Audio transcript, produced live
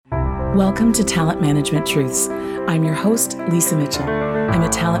Welcome to Talent Management Truths. I'm your host, Lisa Mitchell. I'm a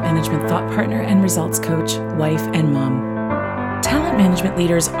talent management thought partner and results coach, wife, and mom. Talent management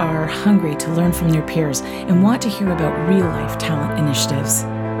leaders are hungry to learn from their peers and want to hear about real-life talent initiatives.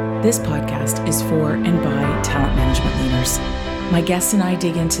 This podcast is for and by talent management leaders. My guests and I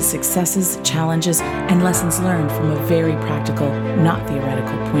dig into successes, challenges, and lessons learned from a very practical, not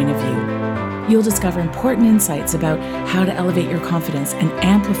theoretical point of view. You'll discover important insights about how to elevate your confidence and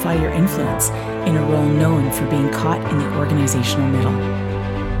amplify your influence in a role known for being caught in the organizational middle.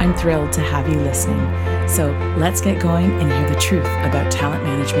 I'm thrilled to have you listening. So let's get going and hear the truth about talent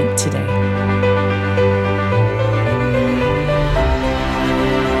management today.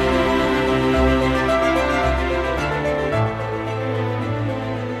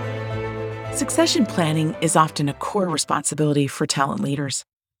 Succession planning is often a core responsibility for talent leaders.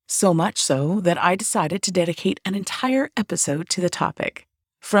 So much so that I decided to dedicate an entire episode to the topic.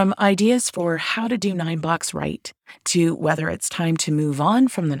 From ideas for how to do 9-box right to whether it's time to move on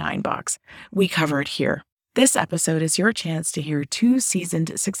from the 9-box, we cover it here. This episode is your chance to hear two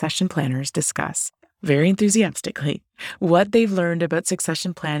seasoned succession planners discuss, very enthusiastically, what they've learned about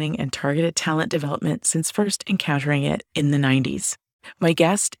succession planning and targeted talent development since first encountering it in the 90s. My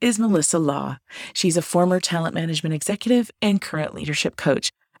guest is Melissa Law. She's a former talent management executive and current leadership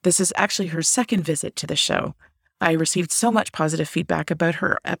coach. This is actually her second visit to the show. I received so much positive feedback about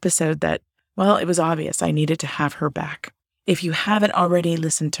her episode that, well, it was obvious I needed to have her back. If you haven't already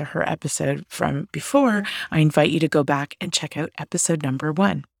listened to her episode from before, I invite you to go back and check out episode number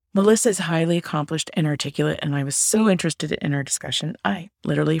 1. Melissa is highly accomplished and articulate, and I was so interested in our discussion, I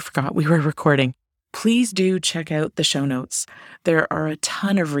literally forgot we were recording. Please do check out the show notes. There are a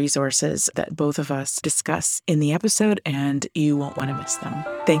ton of resources that both of us discuss in the episode, and you won't want to miss them.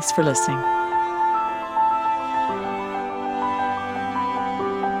 Thanks for listening.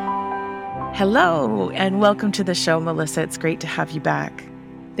 Hello, and welcome to the show, Melissa. It's great to have you back.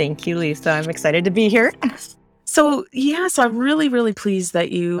 Thank you, Lisa. I'm excited to be here. So I'm really pleased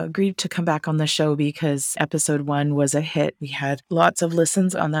that you agreed to come back on the show because episode 1 was a hit. We had lots of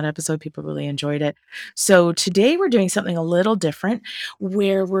listens on that episode. People really enjoyed it. So today we're doing something a little different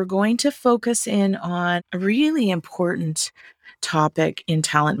where we're going to focus in on a really important topic in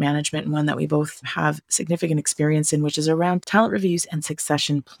talent management and one that we both have significant experience in, which is around talent reviews and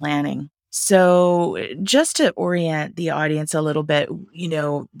succession planning. So just to orient the audience a little bit,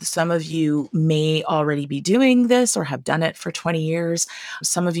 some of you may already be doing this or have done it for 20 years.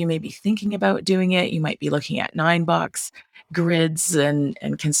 Some of you may be thinking about doing it. You might be looking at 9-box grids and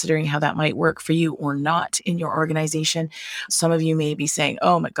considering how that might work for you or not in your organization. Some of you may be saying,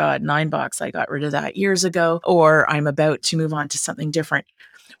 oh my God, 9-box, I got rid of that years ago, or I'm about to move on to something different.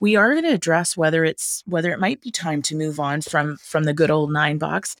 We are going to address whether it might be time to move on from the good old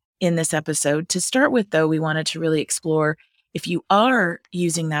 9-box. In this episode. To start with, though, we wanted to really explore if you are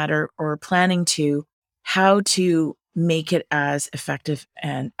using that or planning to, how to make it as effective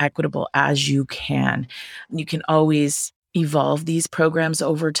and equitable as you can. You can always evolve these programs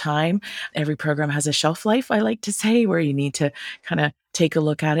over time. Every program has a shelf life, I like to say, where you need to kind of take a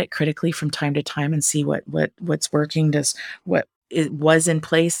look at it critically from time to time and see what's working. Does what it was in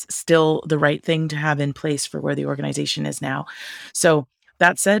place still the right thing to have in place for where the organization is now? So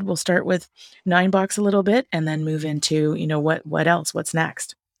that said, we'll start with 9-box a little bit and then move into, what else, what's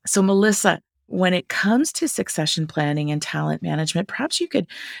next. So Melissa, when it comes to succession planning and talent management, perhaps you could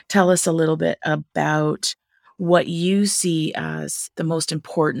tell us a little bit about what you see as the most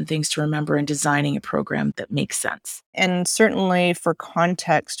important things to remember in designing a program that makes sense. And certainly for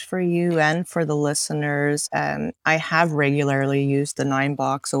context for you and for the listeners, I have regularly used the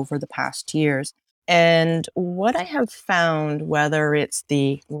 9-box over the past years. And what I have found, whether it's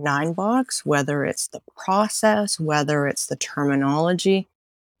the 9-box, whether it's the process, whether it's the terminology,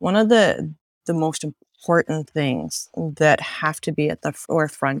 one of the most important things that have to be at the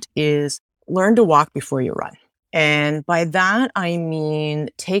forefront is learn to walk before you run. And by that, I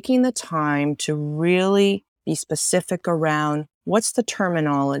mean taking the time to really be specific around what's the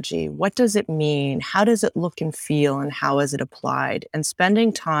terminology, what does it mean, how does it look and feel, and how is it applied, and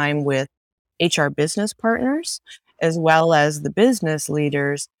spending time with HR business partners, as well as the business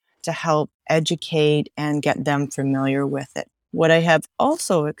leaders to help educate and get them familiar with it. What I have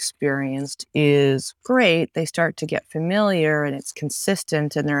also experienced is great. They start to get familiar and it's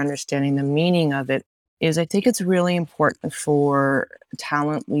consistent and they're understanding the meaning of it. I think it's really important for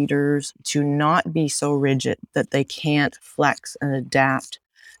talent leaders to not be so rigid that they can't flex and adapt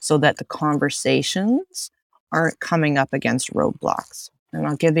so that the conversations aren't coming up against roadblocks. And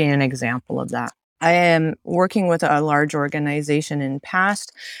I'll give you an example of that. I am working with a large organization in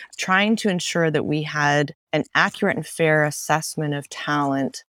past, trying to ensure that we had an accurate and fair assessment of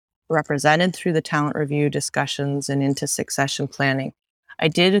talent represented through the talent review discussions and into succession planning. I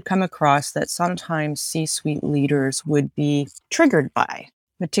did come across that sometimes C-suite leaders would be triggered by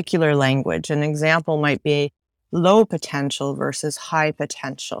particular language. An example might be low potential versus high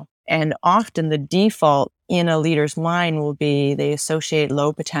potential. And often the default in a leader's mind will be they associate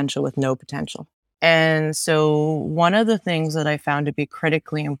low potential with no potential. And so, one of the things that I found to be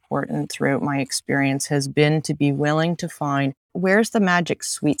critically important throughout my experience has been to be willing to find where's the magic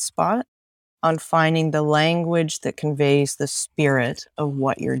sweet spot on finding the language that conveys the spirit of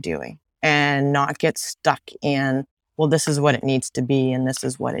what you're doing and not get stuck in, well, this is what it needs to be and this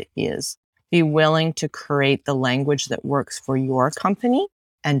is what it is. Be willing to create the language that works for your company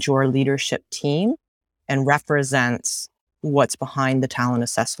and your leadership team and represents what's behind the talent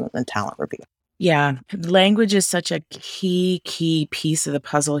assessment and talent review. Yeah, language is such a key piece of the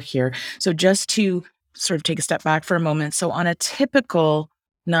puzzle here. So just to sort of take a step back for a moment. So on a typical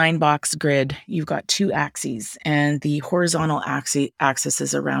 9-box grid, you've got 2 axes, and the horizontal axis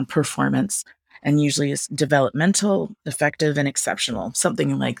is around performance, and usually it's developmental, effective, and exceptional,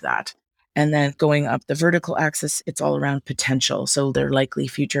 something like that. And then going up the vertical axis, it's all around potential. So they're likely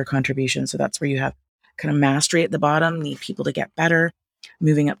future contributions. So that's where you have kind of mastery at the bottom, need people to get better,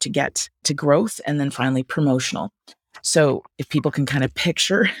 moving up to get to growth, and then finally promotional. So if people can kind of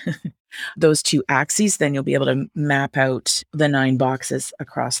picture those 2 axes, then you'll be able to map out the 9 boxes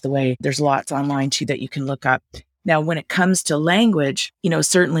across the way. There's lots online too that you can look up. Now, when it comes to language,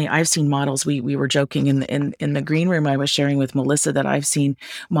 certainly I've seen models. We were joking in the green room. I was sharing with Melissa that I've seen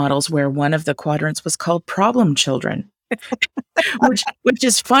models where one of the quadrants was called problem children. which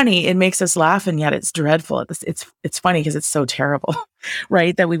is funny. It makes us laugh, and yet it's dreadful. It's funny because it's so terrible,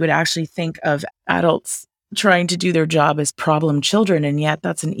 right? That we would actually think of adults trying to do their job as problem children, and yet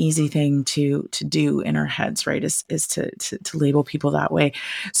that's an easy thing to do in our heads, right? Is to label people that way.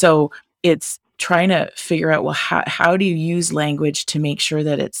 So it's trying to figure out, well, how do you use language to make sure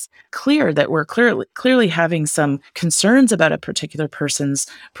that it's clear that we're clearly having some concerns about a particular person's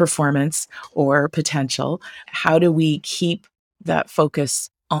performance or potential. How do we keep that focus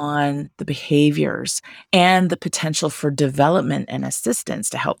on the behaviors and the potential for development and assistance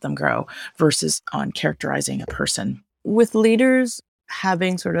to help them grow versus on characterizing a person? With leaders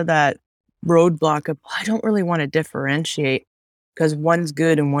having sort of that roadblock of, I don't really want to differentiate because one's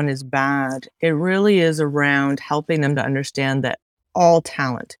good and one is bad, it really is around helping them to understand that all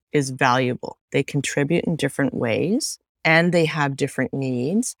talent is valuable. They contribute in different ways and they have different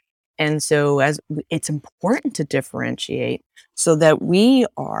needs. And so it's important to differentiate so that we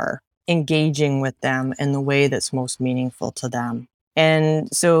are engaging with them in the way that's most meaningful to them.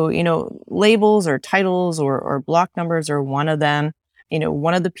 And so, labels or titles or block numbers are one of them.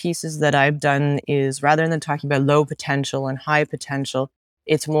 One of the pieces that I've done is rather than talking about low potential and high potential,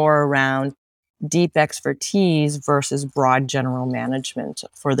 it's more around deep expertise versus broad general management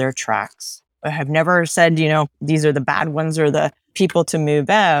for their tracks. I have never said, these are the bad ones or the people to move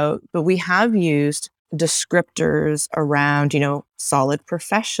out, but we have used descriptors around, solid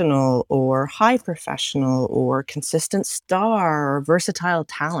professional or high professional or consistent star or versatile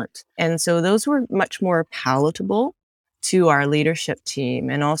talent. And so those were much more palatable to our leadership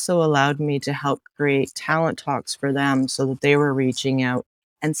team and also allowed me to help create talent talks for them so that they were reaching out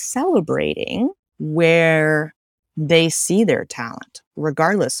and celebrating where they see their talent,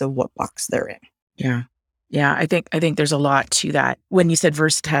 regardless of what box they're in. Yeah. Yeah, I think there's a lot to that. When you said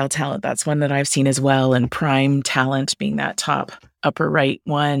versatile talent, that's one that I've seen as well, and prime talent being that top upper right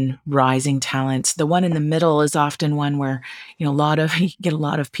one, rising talent. The one in the middle is often one where, you get a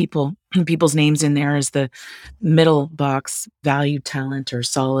lot of people's names in there as the middle box, valued talent or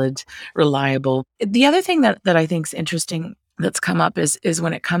solid, reliable. The other thing that I think is interesting that's come up is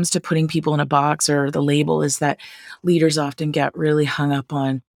when it comes to putting people in a box or the label is that leaders often get really hung up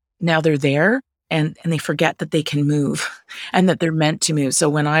on now they're there and they forget that they can move and that they're meant to move. So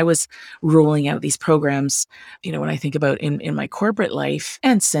when I was rolling out these programs, when I think about in my corporate life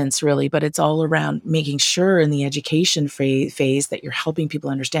and since really, but it's all around making sure in the education phase that you're helping people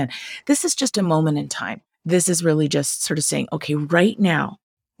understand this is just a moment in time. This is really just sort of saying, okay, right now,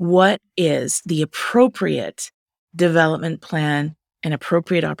 what is the appropriate development plan and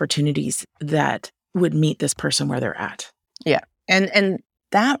appropriate opportunities that would meet this person where they're at? Yeah. And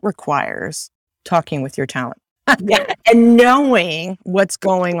that requires talking with your talent. Yeah. And knowing what's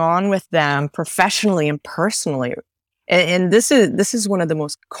going on with them professionally and personally. And this is one of the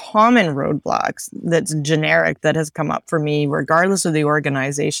most common roadblocks that's generic that has come up for me, regardless of the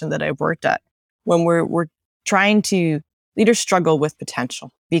organization that I've worked at. when we're trying to leaders struggle with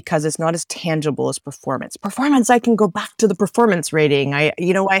potential because it's not as tangible as performance. Performance, I can go back to the performance rating. I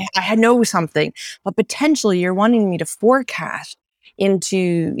know something, but potentially you're wanting me to forecast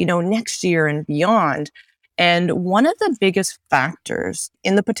into, next year and beyond. And one of the biggest factors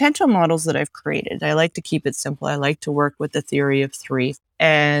in the potential models that I've created, I like to keep it simple. I like to work with the theory of three.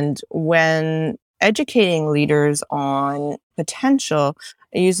 And when educating leaders on potential,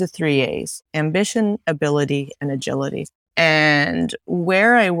 I use the three A's: ambition, ability, and agility. And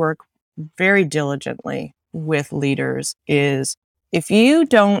where I work very diligently with leaders is if you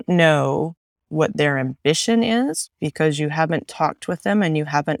don't know what their ambition is because you haven't talked with them and you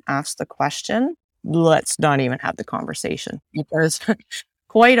haven't asked the question, let's not even have the conversation, because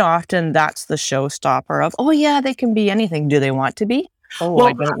quite often that's the showstopper of, oh yeah, they can be anything. Do they want to be? Oh,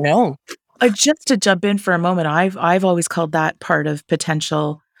 I Well, don't know. just to jump in for a moment, I've always called that part of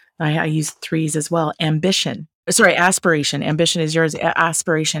potential. I use threes as well. Ambition. Sorry, aspiration. Ambition is yours.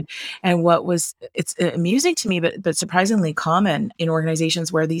 Aspiration. And it's amusing to me, but surprisingly common in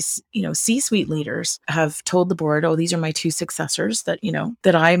organizations where these, C-suite leaders have told the board, "Oh, these are my two successors that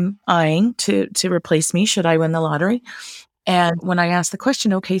I'm eyeing to replace me should I win the lottery." And when I asked the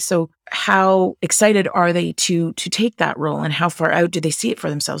question, okay, so how excited are they to take that role and how far out do they see it for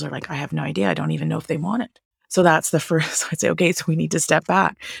themselves? They're like, I have no idea. I don't even know if they want it. So that's the first, I'd say, okay, so we need to step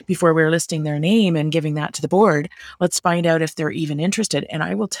back before we're listing their name and giving that to the board. Let's find out if they're even interested. And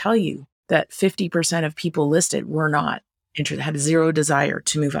I will tell you that 50% of people listed were not interested, had zero desire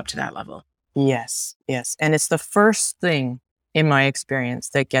to move up to that level. Yes, yes. And it's the first thing in my experience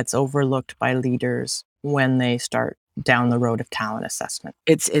that gets overlooked by leaders when they start down the road of talent assessment.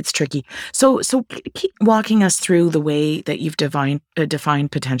 It's tricky. So keep walking us through the way that you've defined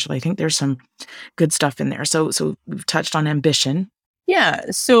potential. I think there's some good stuff in there. So we've touched on ambition. Yeah.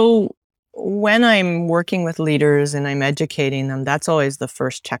 So when I'm working with leaders and I'm educating them, that's always the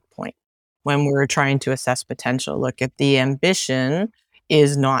first checkpoint when we're trying to assess potential. Look, if the ambition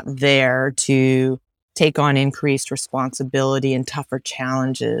is not there to take on increased responsibility and tougher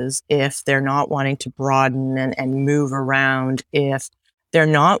challenges, if they're not wanting to broaden and move around, if they're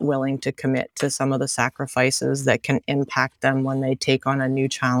not willing to commit to some of the sacrifices that can impact them when they take on a new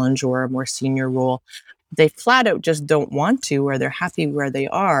challenge or a more senior role, they flat out just don't want to, or they're happy where they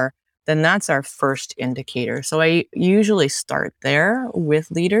are, then that's our first indicator. So I usually start there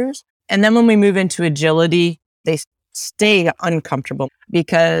with leaders. And then when we move into agility, they stay uncomfortable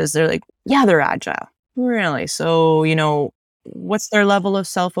because they're like, yeah, they're agile. Really? So, what's their level of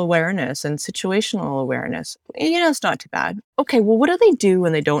self-awareness and situational awareness? It's not too bad. Okay, well, what do they do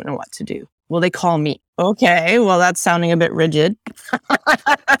when they don't know what to do? Well, they call me. Okay, well, that's sounding a bit rigid.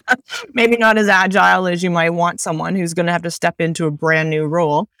 Maybe not as agile as you might want someone who's going to have to step into a brand new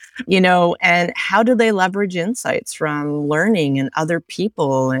role, and how do they leverage insights from learning and other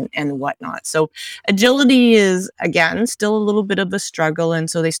people and whatnot? So agility is, again, still a little bit of a struggle. And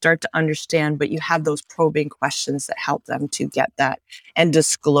so they start to understand, but you have those probing questions that help them to get that and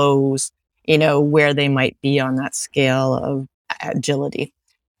disclose, where they might be on that scale of agility.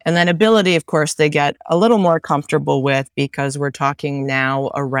 And then ability, of course, they get a little more comfortable with because we're talking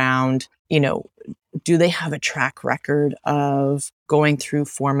now around, do they have a track record of going through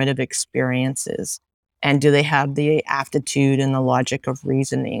formative experiences? And do they have the aptitude and the logic of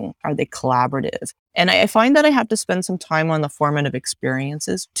reasoning? Are they collaborative? And I find that I have to spend some time on the formative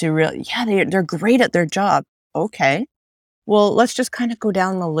experiences to really, they're great at their job. Okay. Well, let's just kind of go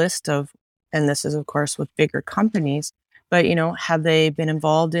down the list of, and this is, of course, with bigger companies, but, have they been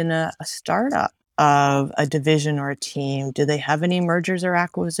involved in a startup of a division or a team? Do they have any mergers or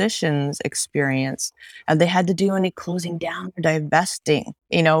acquisitions experience? Have they had to do any closing down or divesting,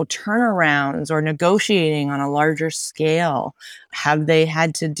 turnarounds or negotiating on a larger scale? Have they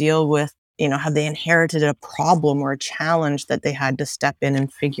had to deal with, have they inherited a problem or a challenge that they had to step in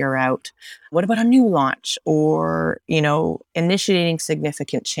and figure out? What about a new launch or, initiating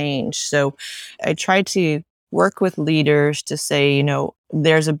significant change? So I try to work with leaders to say,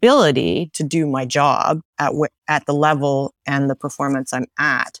 there's ability to do my job at the level and the performance I'm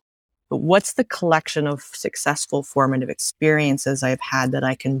at. But what's the collection of successful formative experiences I've had that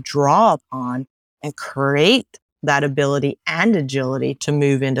I can draw upon and create that ability and agility to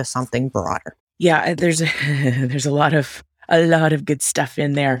move into something broader? Yeah, there's a lot of good stuff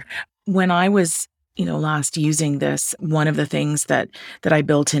in there. When I was, last using this, one of the things that I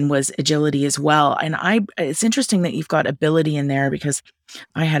built in was agility as well. And it's interesting that you've got ability in there because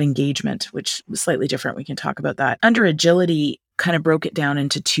I had engagement, which was slightly different. We can talk about that. Under agility, kind of broke it down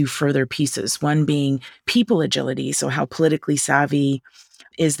into two further pieces. One being people agility. So how politically savvy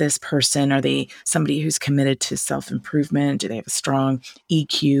is this person? Are they somebody who's committed to self-improvement? Do they have a strong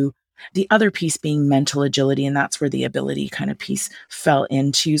EQ? The other piece being mental agility, and that's where the ability kind of piece fell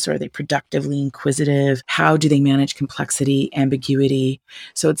into. So are they productively inquisitive? How do they manage complexity, ambiguity?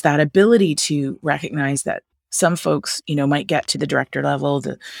 So it's that ability to recognize that some folks, might get to the director level,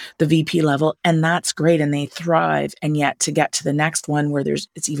 the VP level, and that's great and they thrive. And yet to get to the next one where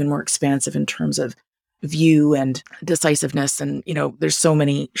it's even more expansive in terms of view and decisiveness. And, there's so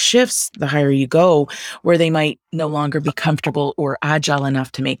many shifts the higher you go where they might no longer be comfortable or agile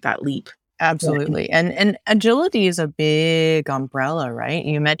enough to make that leap. Absolutely. And agility is a big umbrella, right?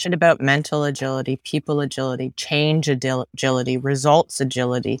 You mentioned about mental agility, people agility, change agility, results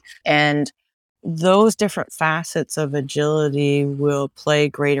agility. And those different facets of agility will play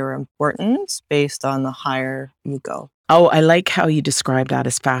greater importance based on the higher you go. Oh, I like how you describe that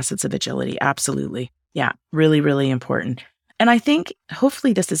as facets of agility. Absolutely. Yeah, really, really important. And I think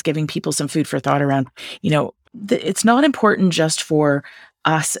hopefully this is giving people some food for thought around, it's not important just for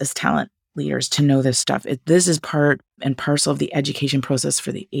us as talent leaders to know this stuff. This is part and parcel of the education process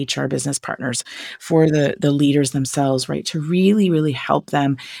for the HR business partners, for the leaders themselves, right? To really, really help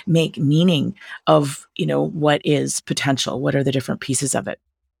them make meaning of, what is potential, what are the different pieces of it.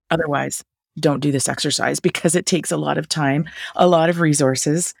 Otherwise, don't do this exercise because it takes a lot of time, a lot of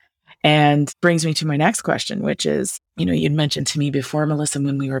resources, and brings me to my next question, which is, you'd mentioned to me before, Melissa,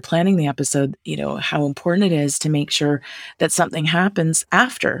 when we were planning the episode, how important it is to make sure that something happens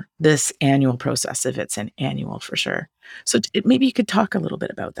after this annual process, if it's an annual for sure. So maybe you could talk a little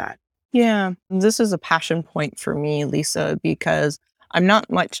bit about that. Yeah, this is a passion point for me, Lisa, because I'm not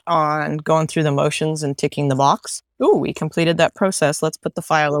much on going through the motions and ticking the box. Oh, we completed that process. Let's put the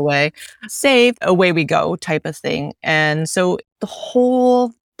file away, save, away we go type of thing. And so the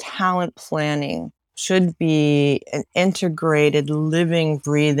whole talent planning should be an integrated, living,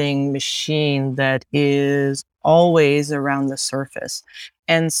 breathing machine that is always around the surface.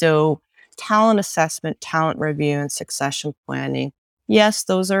 And so talent assessment, talent review, and succession planning, yes,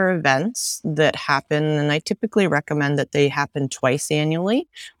 those are events that happen, and I typically recommend that they happen twice annually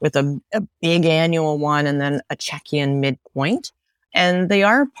with a big annual one and then a check-in midpoint. And they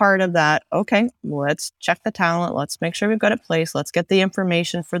are part of that. Okay, let's check the talent. Let's make sure we've got it placed. Let's get the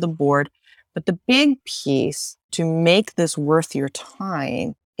information for the board. But the big piece to make this worth your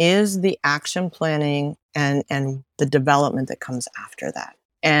time is the action planning and the development that comes after that.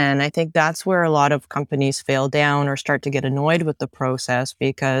 And I think that's where a lot of companies fail down or start to get annoyed with the process,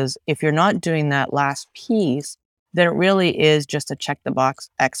 because if you're not doing that last piece, then it really is just a check the box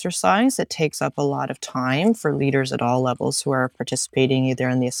exercise. It takes up a lot of time for leaders at all levels who are participating either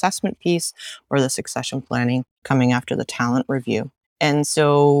in the assessment piece or the succession planning coming after the talent review. And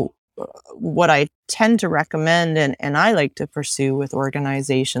so what I tend to recommend and I like to pursue with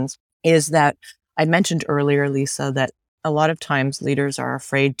organizations is that I mentioned earlier, Lisa, that a lot of times leaders are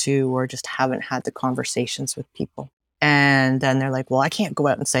afraid to or just haven't had the conversations with people. And then they're like, well, I can't go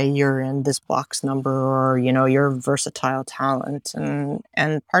out and say you're in this box number or, you're versatile talent.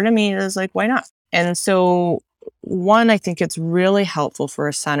 And part of me is like, why not? And so one, I think it's really helpful for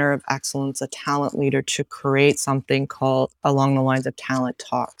a center of excellence, a talent leader, to create something called along the lines of talent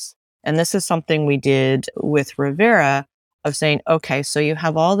talks. And this is something we did with Revera of saying, okay, so you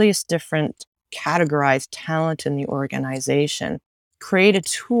have all these different categorized talent in the organization, create a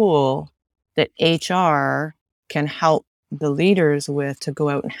tool that HR can help the leaders with to go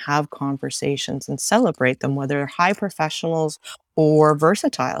out and have conversations and celebrate them, whether they're high professionals or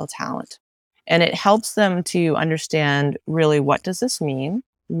versatile talent. And it helps them to understand really, what does this mean?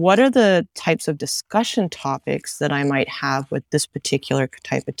 What are the types of discussion topics that I might have with this particular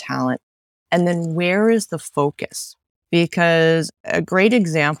type of talent? And then where is the focus? Because a great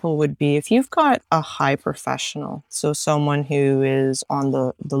example would be if you've got a high professional, so someone who is on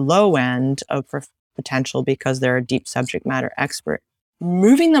the low end of potential because they're a deep subject matter expert,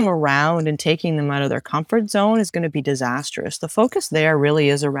 moving them around and taking them out of their comfort zone is going to be disastrous. The focus there really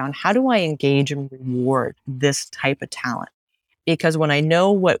is around, how do I engage and reward this type of talent? Because when I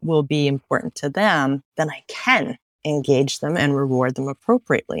know what will be important to them, then I can engage them and reward them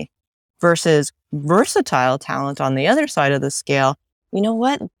appropriately. Versus versatile talent on the other side of the scale, you know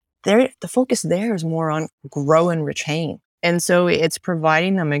what? The focus there is more on grow and retain. And so it's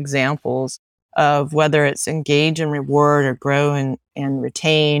providing them examples of whether it's engage and reward or grow and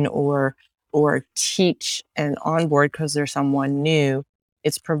retain or teach and onboard because they're someone new.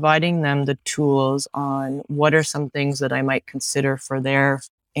 It's providing them the tools on what are some things that I might consider for their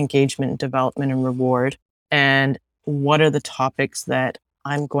engagement, development, and reward. And what are the topics that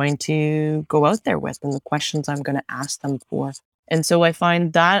I'm going to go out there with and the questions I'm going to ask them for. And so I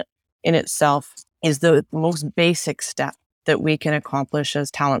find that in itself is the most basic step that we can accomplish as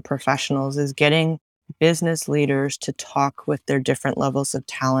talent professionals, is getting business leaders to talk with their different levels of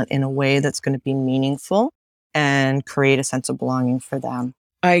talent in a way that's going to be meaningful and create a sense of belonging for them.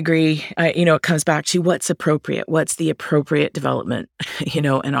 I agree. It comes back to what's appropriate. What's the appropriate development,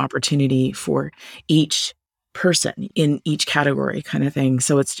 an opportunity for each person in each category kind of thing.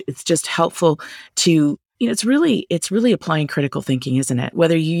 So it's just helpful to, it's really applying critical thinking, isn't it?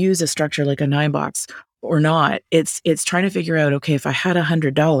 Whether you use a structure like a 9 box or not, it's trying to figure out, okay, if I had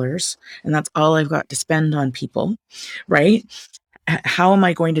 $100 and that's all I've got to spend on people, right? How am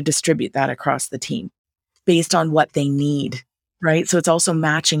I going to distribute that across the team based on what they need? Right. So it's also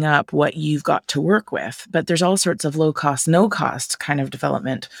matching up what you've got to work with. But there's all sorts of low cost, no cost kind of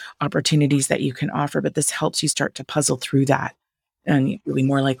development opportunities that you can offer. But this helps you start to puzzle through that and you'll be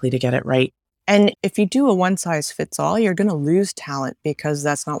more likely to get it right. And if you do a one size fits all, you're going to lose talent because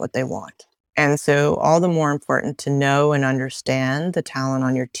that's not what they want. And so, all the more important to know and understand the talent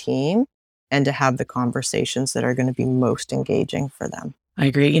on your team and to have the conversations that are going to be most engaging for them. I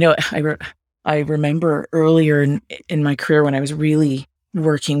agree. I remember earlier in my career when I was really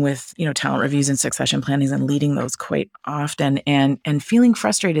working with, talent reviews and succession plannings and leading those quite often and feeling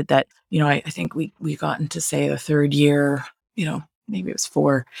frustrated that, I think we got into say the third year, maybe it was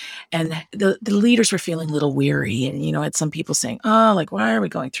 4, and the leaders were feeling a little weary. And, had some people saying, oh, like, why are we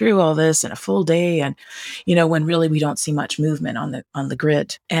going through all this in a full day? And, when really we don't see much movement on the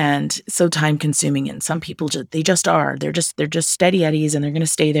grid. And so time consuming. And some people they just are. They're just steady eddies and they're going to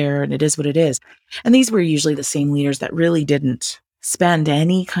stay there and it is what it is. And these were usually the same leaders that really didn't spend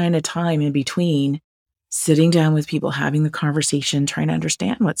any kind of time in between sitting down with people, having the conversation, trying to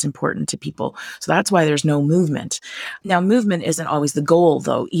understand what's important to people. So that's why there's no movement. Now, movement isn't always the goal,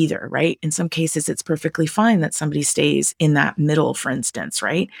 though, either, right? In some cases, it's perfectly fine that somebody stays in that middle, for instance,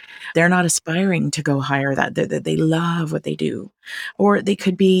 right? They're not aspiring to go higher, that they love what they do. Or they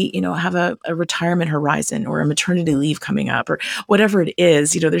could be, have a retirement horizon or a maternity leave coming up or whatever it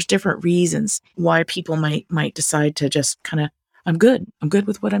is. There's different reasons why people might decide to just kind of, I'm good. I'm good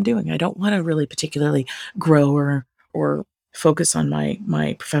with what I'm doing. I don't want to really particularly grow or focus on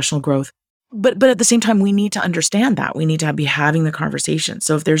my professional growth. But at the same time, we need to understand that. We need to be having the conversation.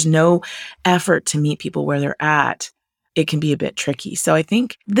 So if there's no effort to meet people where they're at, it can be a bit tricky. So I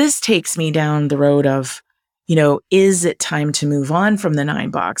think this takes me down the road of, is it time to move on from the 9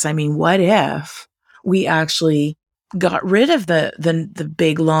 box? I mean, what if we actually got rid of the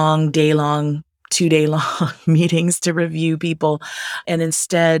big, long, day-long 2-day long meetings to review people and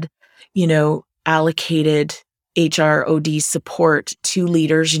instead, allocated HROD support to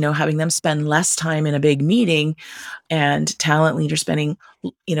leaders, having them spend less time in a big meeting and talent leaders spending,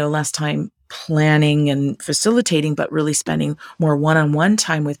 less time planning and facilitating, but really spending more one-on-one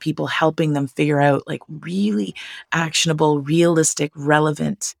time with people, helping them figure out like really actionable, realistic,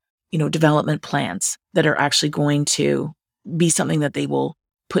 relevant, development plans that are actually going to be something that they will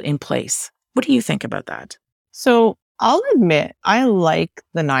put in place. What do you think about that? So I'll admit, I like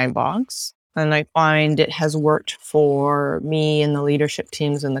the 9 box and I find it has worked for me and the leadership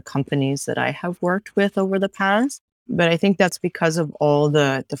teams and the companies that I have worked with over the past. But I think that's because of all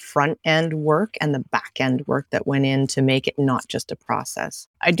the front end work and the back end work that went in to make it not just a process.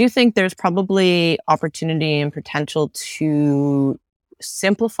 I do think there's probably opportunity and potential to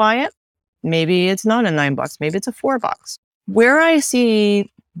simplify it. Maybe it's not a 9 box, maybe it's a 4 box. Where I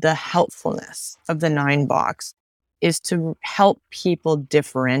see the helpfulness of the 9 box is to help people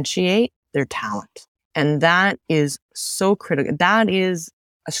differentiate their talent. And that is so critical. That is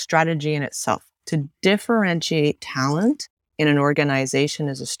a strategy in itself. To differentiate talent in an organization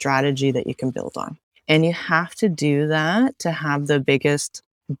is a strategy that you can build on. And you have to do that to have the biggest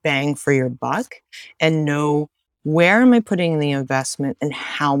bang for your buck and know, where am I putting the investment and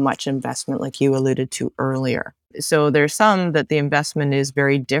how much investment, like you alluded to earlier. So there's some that the investment is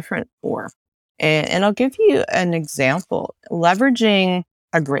very different for. And I'll give you an example. Leveraging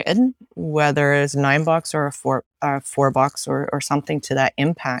a grid, whether it's a 9 box or a 4 box or something to that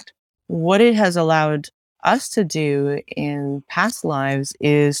impact, what it has allowed us to do in past lives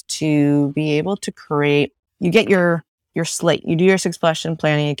is to be able to create, you get your slate, you do your succession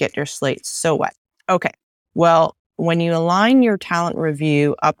planning, you get your slate. So what? Okay. Well, when you align your talent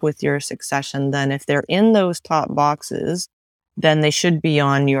review up with your succession, then if they're in those top boxes, then they should be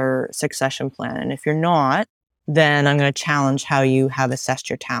on your succession plan. And if you're not, then I'm going to challenge how you have assessed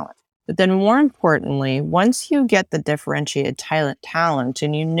your talent. But then more importantly, once you get the differentiated talent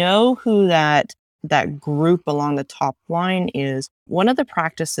and you know who that that group along the top line is one of the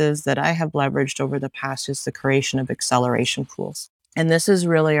practices that I have leveraged over the past is the creation of acceleration pools. And this is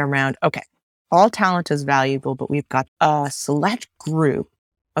really around, okay, all talent is valuable, but we've got a select group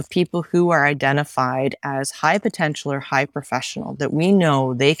of people who are identified as high potential or high professional that we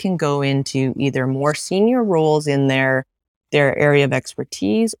know they can go into either more senior roles in their area of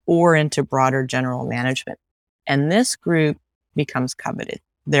expertise or into broader general management. And this group becomes coveted.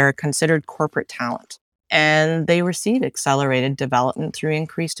 They're considered corporate talent and they receive accelerated development through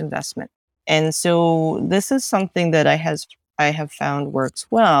increased investment. And so this is something that I have found works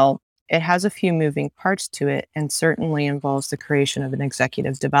well. It has a few moving parts to it and certainly involves the creation of an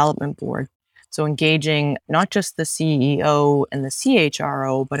executive development board. So engaging not just the CEO and the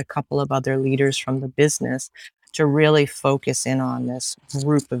CHRO, but a couple of other leaders from the business to really focus in on this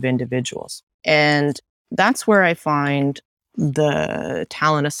group of individuals. And that's where I find the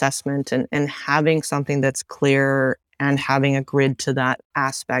talent assessment and having something that's clear and having a grid to that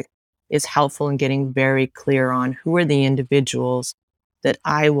aspect is helpful in getting very clear on who are the individuals that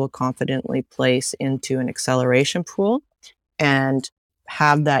I will confidently place into an acceleration pool and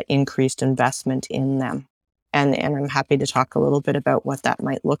have that increased investment in them. And I'm happy to talk a little bit about what that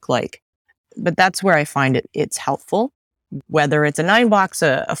might look like. But that's where I find it's helpful, whether it's a 9-box,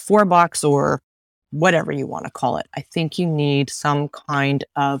 a 4-box, or whatever you want to call it. I think you need some kind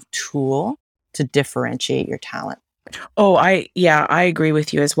of tool to differentiate your talent. Oh, I agree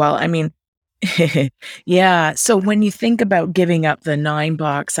with you as well. I mean, yeah. So when you think about giving up the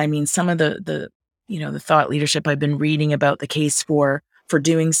 9-box, I mean, some of the thought leadership I've been reading about the case for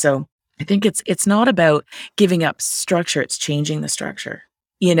doing so, I think it's not about giving up structure, it's changing the structure,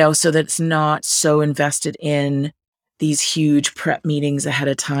 so that it's not so invested in these huge prep meetings ahead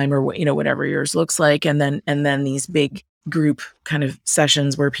of time or whatever yours looks like, and then these big group kind of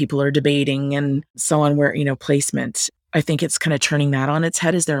sessions where people are debating and so on, where placement. I think it's kind of turning that on its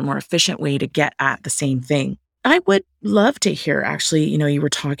head. Is there a more efficient way to get at the same thing? I would love to hear, actually, you were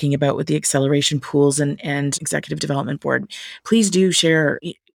talking about with the acceleration pools and executive development board. Please do share,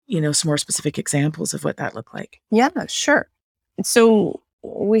 some more specific examples of what that looked like. Yeah, sure. So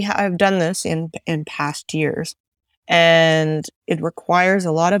I've done this in past years, and it requires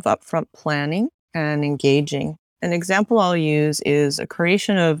a lot of upfront planning and engaging. An example I'll use is a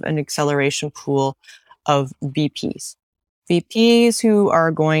creation of an acceleration pool of VPs. VPs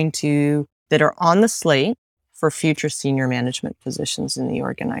that are on the slate for future senior management positions in the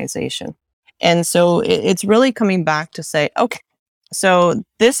organization. And so it's really coming back to say, okay, so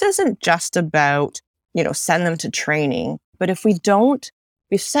this isn't just about, send them to training, but if we've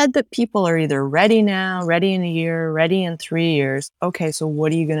said that people are either ready now, ready in a year, ready in 3 years. Okay, so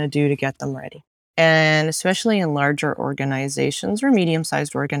what are you going to do to get them ready? And especially in larger organizations or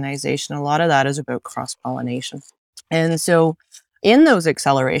medium-sized organization, a lot of that is about cross-pollination. And so in those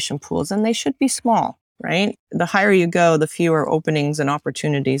acceleration pools, and they should be small, right? The higher you go, the fewer openings and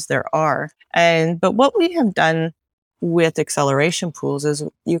opportunities there are. But what we have done with acceleration pools is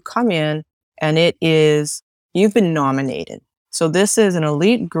you come in and you've been nominated. So this is an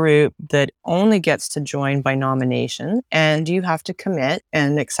elite group that only gets to join by nomination, and you have to commit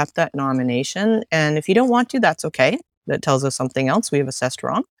and accept that nomination. And if you don't want to, that's okay. That tells us something else we have assessed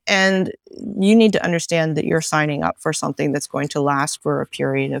wrong. And you need to understand that you're signing up for something that's going to last for a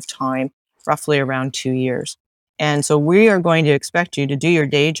period of time, roughly around 2 years. And so we are going to expect you to do your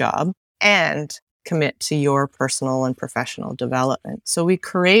day job and commit to your personal and professional development. So we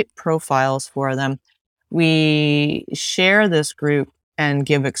create profiles for them. We share this group and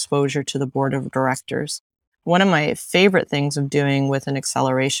give exposure to the board of directors. One of my favorite things of doing with an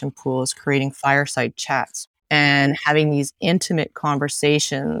acceleration pool is creating fireside chats and having these intimate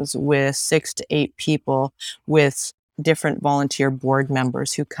conversations with 6 to 8 people with different volunteer board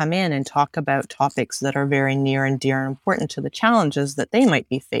members who come in and talk about topics that are very near and dear and important to the challenges that they might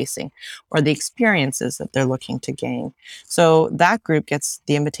be facing or the experiences that they're looking to gain. So that group gets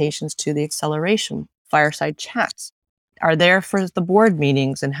the invitations to the acceleration fireside chats, are there for the board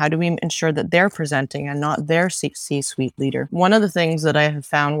meetings, and how do we ensure that they're presenting and not their C-suite leader? One of the things that I have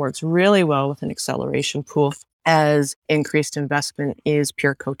found works really well with an acceleration pool as increased investment is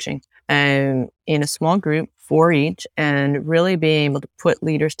peer coaching. In a small group, 4 each, and really being able to put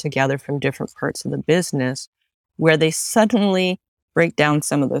leaders together from different parts of the business where they suddenly break down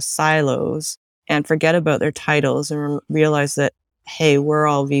some of those silos and forget about their titles and realize that, hey, we're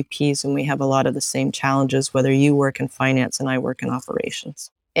all VPs and we have a lot of the same challenges, whether you work in finance and I work in operations.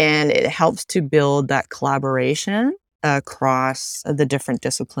 And it helps to build that collaboration across the different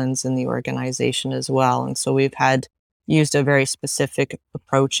disciplines in the organization as well. And so we've had used a very specific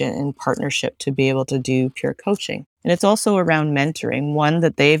approach in partnership to be able to do peer coaching. And it's also around mentoring. One,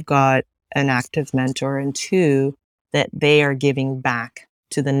 that they've got an active mentor, and two, that they are giving back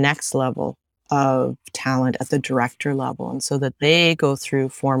to the next level of talent at the director level. And so that they go through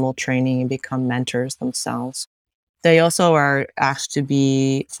formal training and become mentors themselves. They also are asked to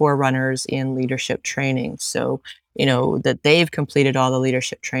be forerunners in leadership training. So, that they've completed all the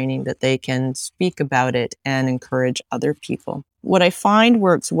leadership training, that they can speak about it and encourage other people. What I find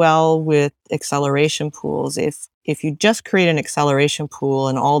works well with acceleration pools, if you just create an acceleration pool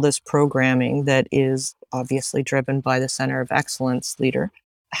and all this programming that is obviously driven by the Center of Excellence leader,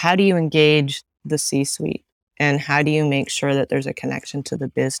 how do you engage the C-suite? And how do you make sure that there's a connection to the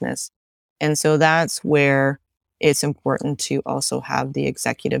business? And so that's where it's important to also have the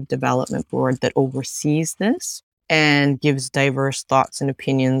executive development board that oversees this and gives diverse thoughts and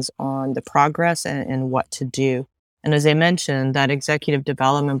opinions on the progress and what to do. And as I mentioned, that executive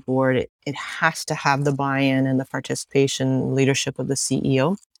development board, it has to have the buy-in and the participation leadership of the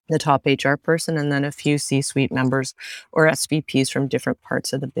CEO, the top HR person, and then a few C-suite members or SVPs from different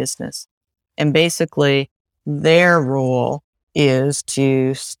parts of the business. And basically, their role is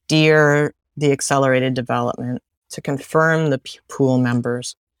to steer the accelerated development, to confirm the pool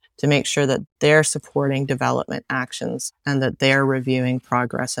members, to make sure that they're supporting development actions and that they're reviewing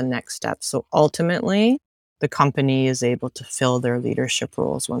progress and next steps. So ultimately, the company is able to fill their leadership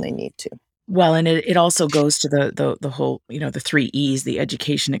roles when they need to. Well, and it also goes to the whole, the 3 E's, the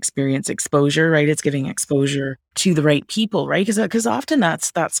education, experience, exposure, right? It's giving exposure to the right people, right? Because often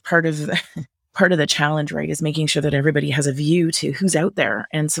that's part of part of the challenge, right? Is making sure that everybody has a view to who's out there.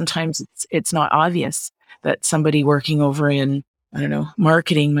 And sometimes it's not obvious that somebody working over in, I don't know,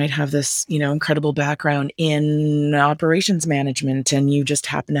 marketing might have this, incredible background in operations management, and you just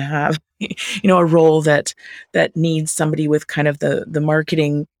happen to have, a role that needs somebody with kind of the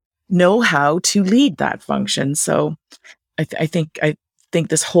marketing know-how to lead that function. So I think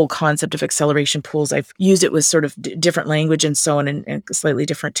this whole concept of acceleration pools, I've used it with sort of different language and so on, and a slightly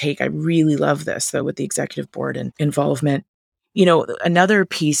different take. I really love this, though, with the executive board and involvement. Another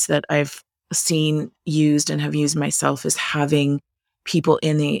piece that I've seen used and have used myself is having people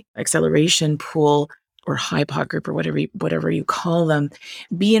in the acceleration pool or HiPod group or whatever you call them,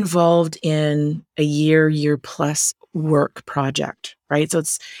 be involved in a year plus work project, right? So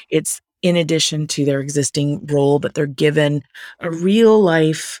it's in addition to their existing role, but they're given a real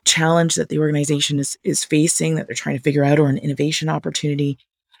life challenge that the organization is facing, that they're trying to figure out, or an innovation opportunity.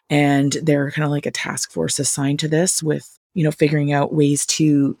 And they're kind of like a task force assigned to this with, figuring out ways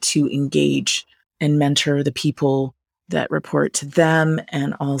to engage and mentor the people that report to them,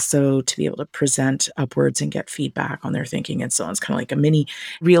 and also to be able to present upwards and get feedback on their thinking and so on. It's kind of like a mini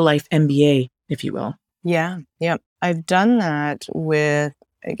real life MBA, if you will. Yeah. I've done that with,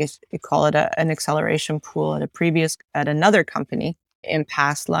 I guess you call it an acceleration pool at another company in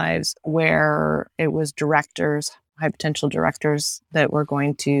past lives, where it was directors, high potential directors, that were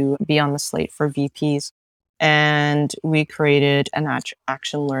going to be on the slate for VPs. And we created an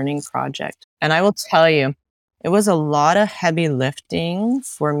action learning project. And I will tell you, it was a lot of heavy lifting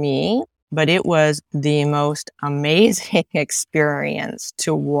for me, but it was the most amazing experience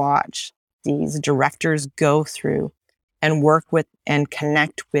to watch these directors go through and work with and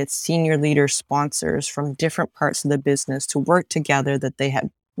connect with senior leader sponsors from different parts of the business to work together, that they had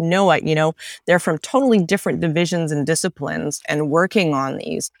they're from totally different divisions and disciplines, and working on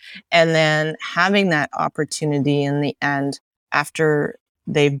these. And then having that opportunity in the end, after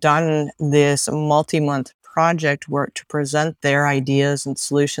they've done this multi-month project work, to present their ideas and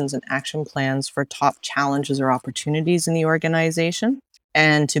solutions and action plans for top challenges or opportunities in the organization,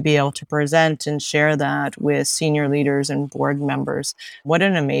 and to be able to present and share that with senior leaders and board members. What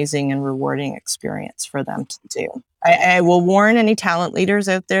an amazing and rewarding experience for them to do. I will warn any talent leaders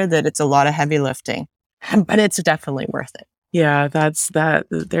out there that it's a lot of heavy lifting, but it's definitely worth it. Yeah,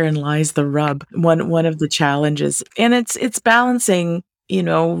 therein lies the rub. One of the challenges, and it's balancing,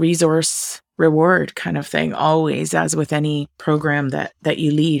 resource reward kind of thing, always, as with any program that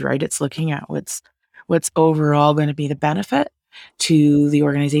you lead, right? It's looking at what's overall going to be the benefit to the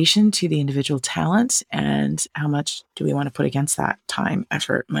organization, to the individual talent, and how much do we want to put against that: time,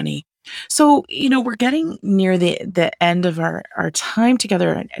 effort, money. So, we're getting near the end of our time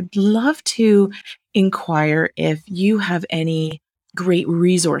together. I'd love to inquire if you have any great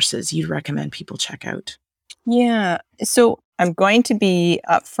resources you'd recommend people check out. Yeah. So I'm going to be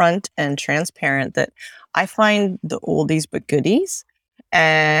upfront and transparent that I find the oldies but goodies.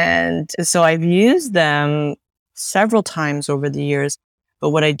 And so I've used them several times over the years.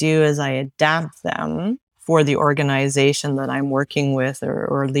 But what I do is I adapt them for the organization that I'm working with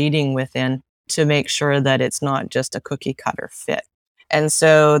or leading within to make sure that it's not just a cookie cutter fit. And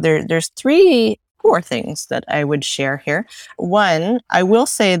so there's four things that I would share here. One, I will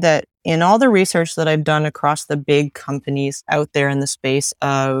say that in all the research that I've done across the big companies out there in the space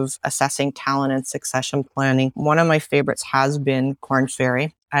of assessing talent and succession planning, one of my favorites has been Korn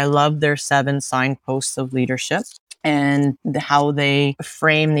Ferry. I love their 7 signposts of leadership and how they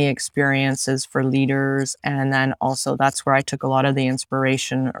frame the experiences for leaders. And then also that's where I took a lot of the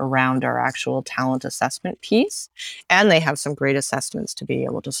inspiration around our actual talent assessment piece. And they have some great assessments to be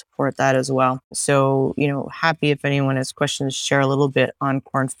able to support that as well. So, happy if anyone has questions, share a little bit on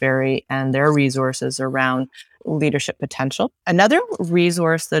Korn Ferry and their resources around leadership potential. Another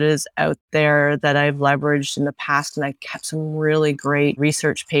resource that is out there that I've leveraged in the past, and I kept some really great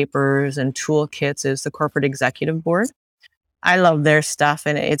research papers and toolkits, is the Corporate Executive Board. I love their stuff,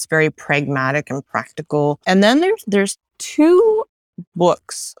 and it's very pragmatic and practical. And then there's 2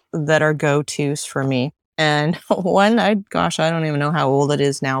 books that are go-tos for me. And one, I don't even know how old it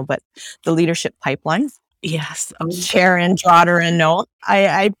is now, but The Leadership Pipeline. Yes. Sharon Trotter and Noel.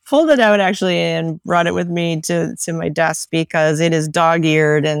 I pulled it out actually and brought it with me to my desk because it is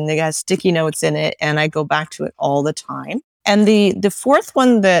dog-eared and it has sticky notes in it, and I go back to it all the time. And the fourth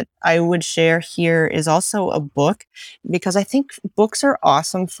one that I would share here is also a book, because I think books are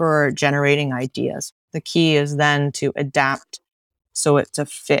awesome for generating ideas. The key is then to adapt so it's a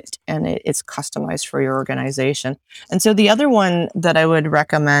fit and it's customized for your organization. And so the other one that I would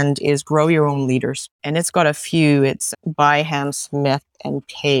recommend is Grow Your Own Leaders. And it's got a few. It's by Ham Smith and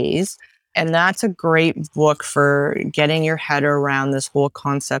Pays. And that's a great book for getting your head around this whole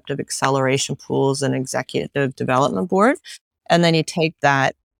concept of acceleration pools and executive development board. And then you take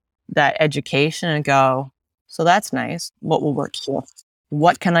that education and go, so that's nice. What will work here?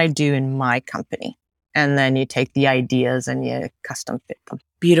 What can I do in my company? And then you take the ideas and you custom fit them.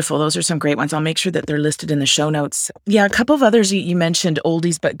 Beautiful. Those are some great ones. I'll make sure that they're listed in the show notes. Yeah, a couple of others you mentioned,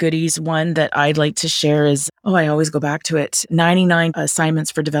 oldies but goodies. One that I'd like to share is, I always go back to it, 99 Assignments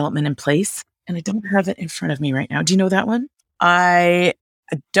for Development in Place. And I don't have it in front of me right now. Do you know that one? I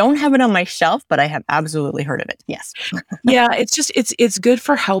don't have it on my shelf, but I have absolutely heard of it. Yes. Yeah, it's good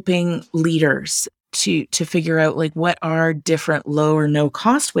for helping leaders to figure out like what are different low or no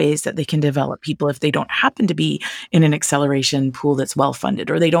cost ways that they can develop people if they don't happen to be in an acceleration pool that's well funded,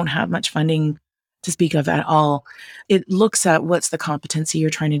 or they don't have much funding to speak of at all. It looks at what's the competency you're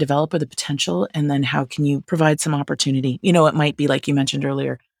trying to develop or the potential, and then how can you provide some opportunity. It might be like you mentioned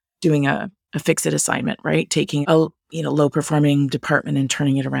earlier, doing a fix-it assignment, right? Taking a low performing department and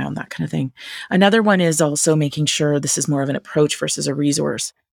turning it around, that kind of thing. Another one is also making sure this is more of an approach versus a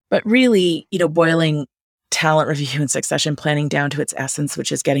resource. But really, boiling talent review and succession planning down to its essence,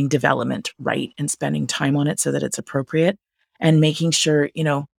 which is getting development right and spending time on it so that it's appropriate, and making sure,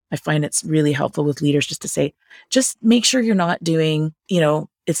 I find it's really helpful with leaders just to say, just make sure you're not doing,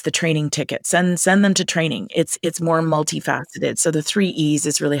 it's the training ticket. Send them to training. It's more multifaceted. So the 3 E's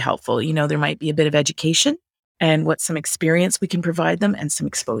is really helpful. There might be a bit of education and what some experience we can provide them, and some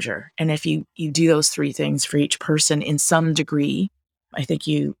exposure. And if you do those 3 things for each person in some degree, I think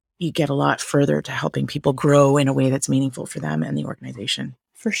you get a lot further to helping people grow in a way that's meaningful for them and the organization.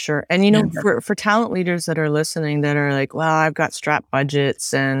 For sure. And, for talent leaders that are listening that are like, well, I've got strapped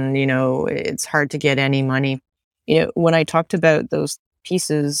budgets and, it's hard to get any money. When I talked about those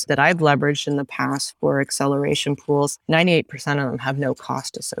pieces that I've leveraged in the past for acceleration pools, 98% of them have no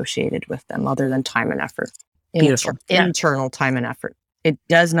cost associated with them other than time and effort. Beautiful. Internal time and effort. It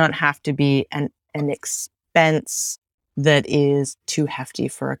does not have to be an expense that is too hefty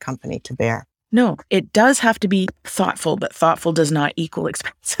for a company to bear. No, it does have to be thoughtful, but thoughtful does not equal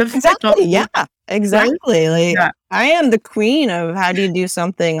expensive. Exactly. Yeah, exactly. Like, I am the queen of how do you do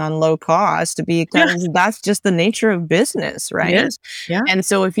something on low cost, because that's just the nature of business, right? Yes. Yeah. And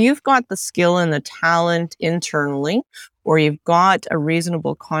so if you've got the skill and the talent internally, or you've got a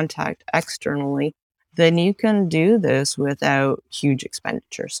reasonable contact externally, then you can do this without huge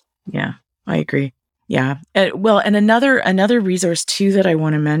expenditures. Yeah, I agree. Yeah. Well, and another resource too that I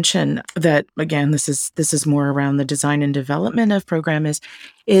want to mention that, again, this is more around the design and development of program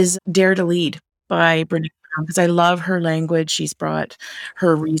is Dare to Lead by Brene Brown, because I love her language. She's brought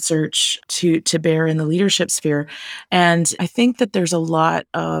her research to bear in the leadership sphere. And I think that there's a lot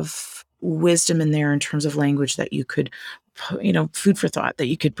of wisdom in there in terms of language that you could, food for thought that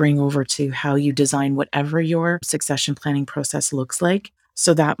you could bring over to how you design whatever your succession planning process looks like.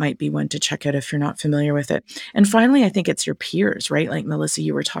 So that might be one to check out if you're not familiar with it. And finally, I think it's your peers, right? Like Melissa,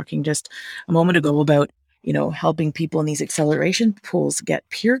 you were talking just a moment ago about, helping people in these acceleration pools get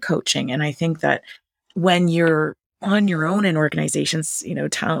peer coaching. And I think that when you're on your own in organizations,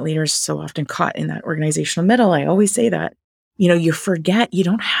 talent leaders so often caught in that organizational middle. I always say that, you forget you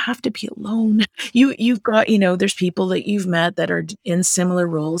don't have to be alone. You've got, there's people that you've met that are in similar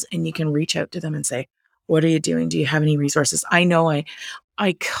roles, and you can reach out to them and say, what are you doing? Do you have any resources? I know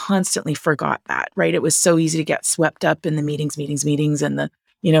I constantly forgot that, right? It was so easy to get swept up in the meetings, and the,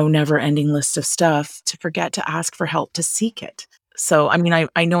 never ending list of stuff, to forget to ask for help, to seek it. So, I mean,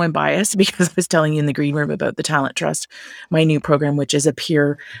 I know I'm biased because I was telling you in the green room about the Talent Trust, my new program, which is a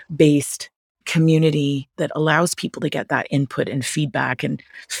peer-based community that allows people to get that input and feedback and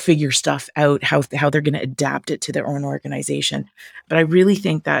figure stuff out, how they're going to adapt it to their own organization. But I really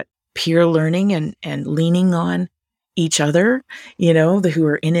think that peer learning and leaning on each other, who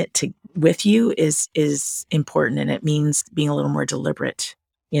are in it with you is important. And it means being a little more deliberate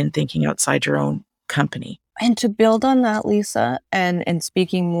in thinking outside your own company. And to build on that, Lisa, and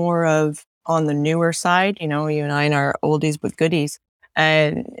speaking more of on the newer side, you and I are oldies but goodies.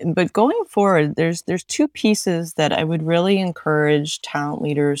 But going forward, there's two pieces that I would really encourage talent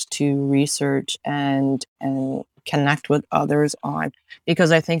leaders to research and connect with others on,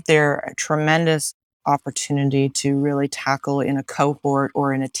 because I think they're a tremendous opportunity to really tackle in a cohort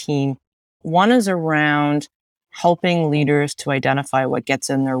or in a team. One is around helping leaders to identify what gets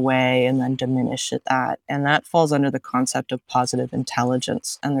in their way and then diminish that. And that falls under the concept of positive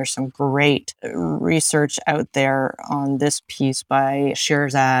intelligence. And there's some great research out there on this piece by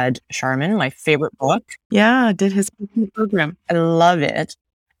Shirzad Sharmin, my favorite book. Yeah, I did his program. I love it.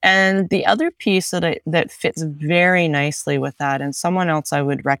 And the other piece that fits very nicely with that, and someone else I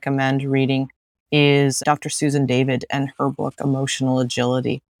would recommend reading, is Dr. Susan David and her book, Emotional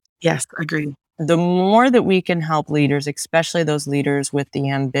Agility. Yes, agreed. The more that we can help leaders, especially those leaders with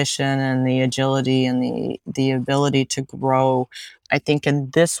the ambition and the agility and the ability to grow, I think in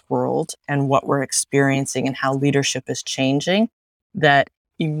this world and what we're experiencing and how leadership is changing, that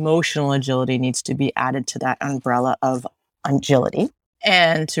emotional agility needs to be added to that umbrella of agility,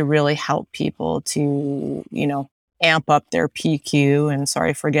 and to really help people to, amp up their PQ. And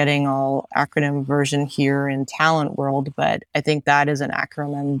sorry for getting all acronym version here in talent world, but I think that is an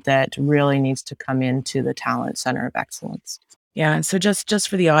acronym that really needs to come into the Talent Center of Excellence. Yeah. And so just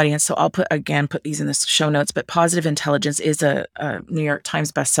for the audience, so I'll put these in the show notes, but Positive Intelligence is a New York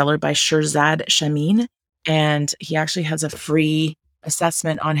Times bestseller by Shirzad Sharmin. And he actually has a free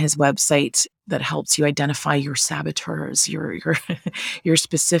assessment on his website that helps you identify your saboteurs, your your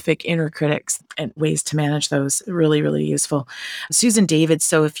specific inner critics, and ways to manage those. Really, really useful. Susan David.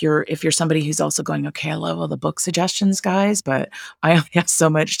 So if you're somebody who's also going, okay, I love all the book suggestions, guys, but I only have so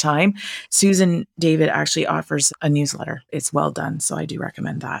much time, Susan David actually offers a newsletter. It's well done, so I do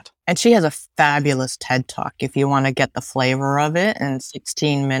recommend that. And she has a fabulous TED Talk. If you want to get the flavor of it in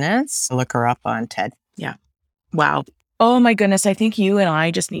 16 minutes, look her up on TED. Yeah. Wow. Oh my goodness. I think you and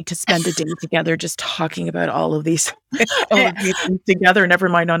I just need to spend a day together just talking about all of these things together, never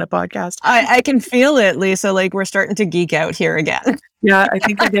mind on a podcast. I can feel it, Lisa, like we're starting to geek out here again. Yeah, I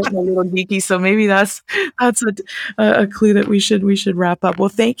think we're getting a little geeky. So maybe that's a clue that we should wrap up. Well,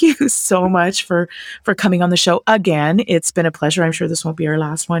 thank you so much for coming on the show again. It's been a pleasure. I'm sure this won't be our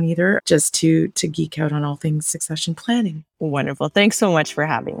last one either, just to geek out on all things succession planning. Wonderful. Thanks so much for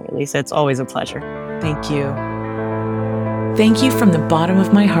having me, Lisa. It's always a pleasure. Thank you. Thank you from the bottom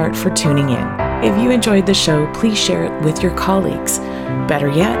of my heart for tuning in. If you enjoyed the show, please share it with your colleagues. Better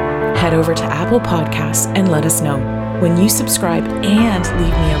yet, head over to Apple Podcasts and let us know. When you subscribe and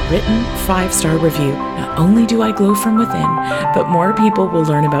leave me a written 5-star review, not only do I glow from within, but more people will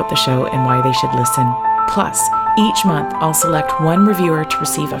learn about the show and why they should listen. Plus, each month I'll select one reviewer to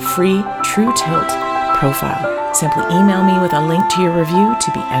receive a free True Tilt profile. Simply email me with a link to your review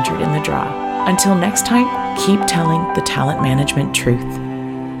to be entered in the draw. Until next time, keep telling the talent management truth.